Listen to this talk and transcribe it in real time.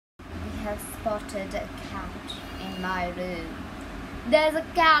have spotted a cat in my room. There's a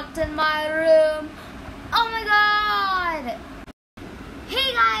cat in my room. Oh my god!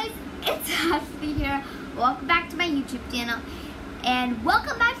 Hey guys, it's Kaashvi here. Welcome back to my YouTube channel. And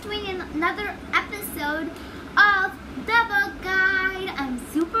welcome back to another episode of the book guide. I'm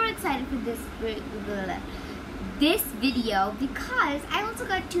super excited for this video because I also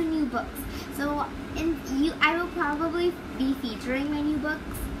got 2 new books. So I will probably be featuring my new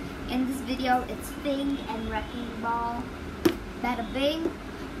books in this video. It's Thing and Wrecking Ball. Bada bing,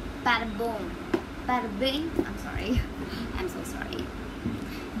 bada boom, bada bing. I'm sorry. I'm so sorry.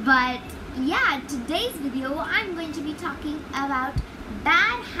 But yeah, today's video I'm going to be talking about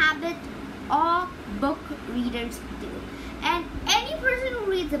bad habit all book readers do. And any person who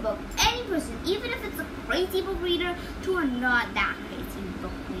reads a book, any person, even if it's a crazy book reader to a not that crazy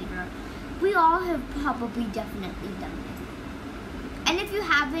book reader, we all have probably definitely done it. And if you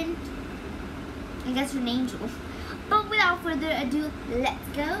haven't, I guess you're an angel. But without further ado, let's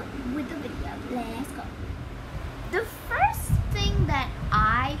go with the video. Let's go. The first thing that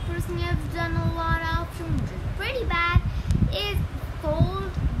I personally have done a lot of, which is pretty bad, is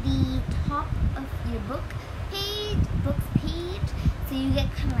fold the top of your book page, so you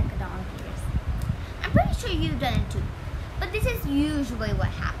get kind of like a dog ears. I'm pretty sure you've done it too, but this is usually what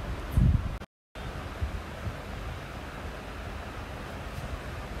happens.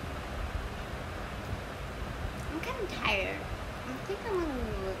 I'm kind of tired. I think I'm gonna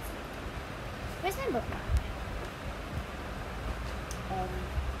look. Where's my bookmark?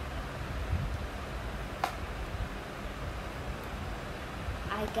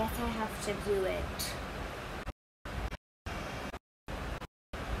 I guess I have to do it.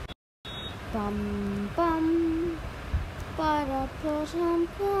 Bum bum, ba bum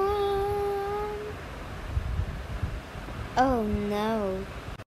bum. Oh no!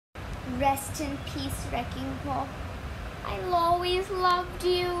 Rest in peace, Wrecking Ball. I always loved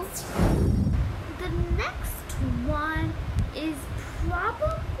you. The next one is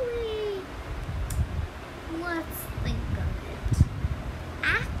probably, let's think of it.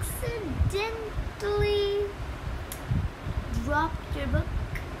 Accidentally dropped your book.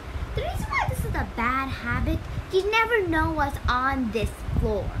 The reason why this is a bad habit, you never know what's on this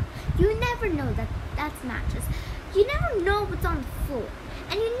floor. You never know that that's mattress. You never know what's on the floor.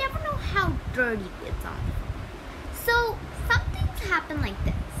 And you never know how dirty it's on the floor. So some things happen like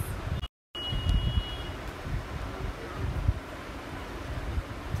this.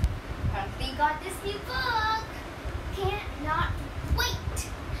 We got this new book. Can't not wait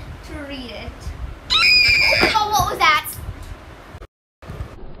to read it. Oh, what was that?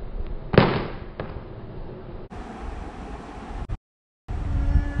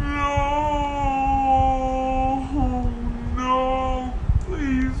 No,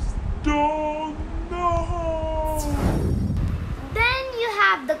 please don't, no. Then you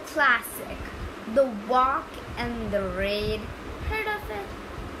have the classic, The Walk and the Raid. Heard of it?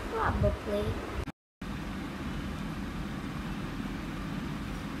 Probably.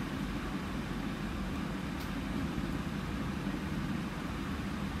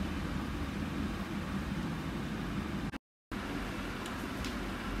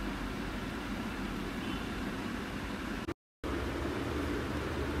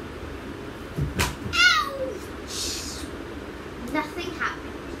 Ouch! Nothing happened.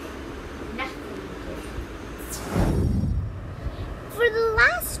 For the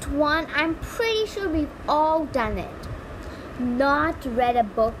last one, I'm pretty sure we've all done it. Not read a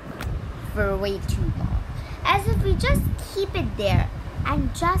book for way too long. As if we just keep it there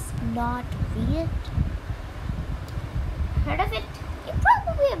and just not read it. Heard of it? You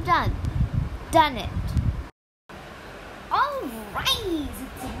probably have done it. Alright,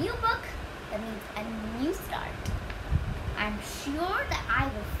 it's a new book. That means a new start. I'm sure that I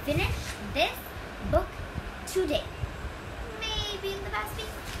will finish this book today. Maybe in the past week.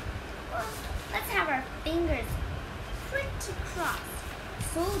 Well, let's have our fingers pretty crossed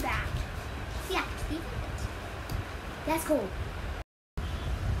so that we actually do it. Let's go.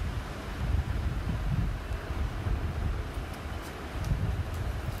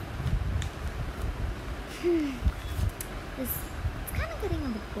 It's kind of getting a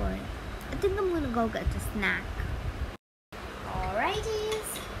bit boring. I think I'm gonna go get a snack. Alrighties.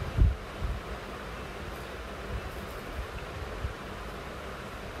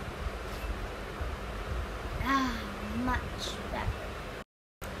 Much better.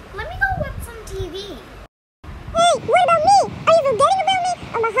 Let me go watch some TV. Hey, what about me? Are you forgetting about me?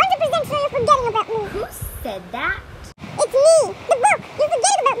 I'm 100% sure you're forgetting about me. Who said that? It's me, the book. You're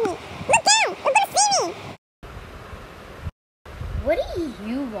forgetting about me. Look down. You're gonna see me. What do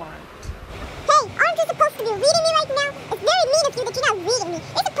you want? you reading me right now? It's very mean of you that you're not reading me.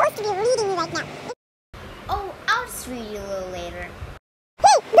 You're supposed to be reading me right now. Oh, I'll just read you a little later.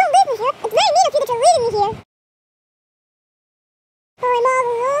 Hey, don't leave me here. It's very mean of you that you're reading me here. I'm all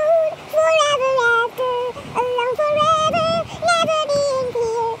alone forever after, alone forever, never being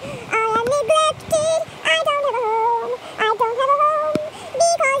clear. I am neglected, I don't have a home,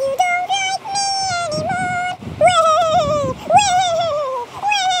 because you don't like me anymore.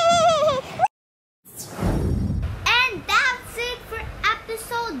 And that's it for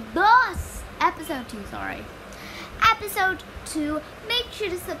episode 2, sorry. Episode 2. Make sure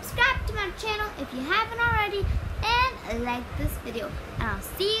to subscribe to my channel if you haven't already, and like this video. And I'll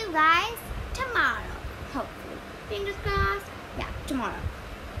see you guys tomorrow. Hopefully. Fingers crossed. Yeah, tomorrow.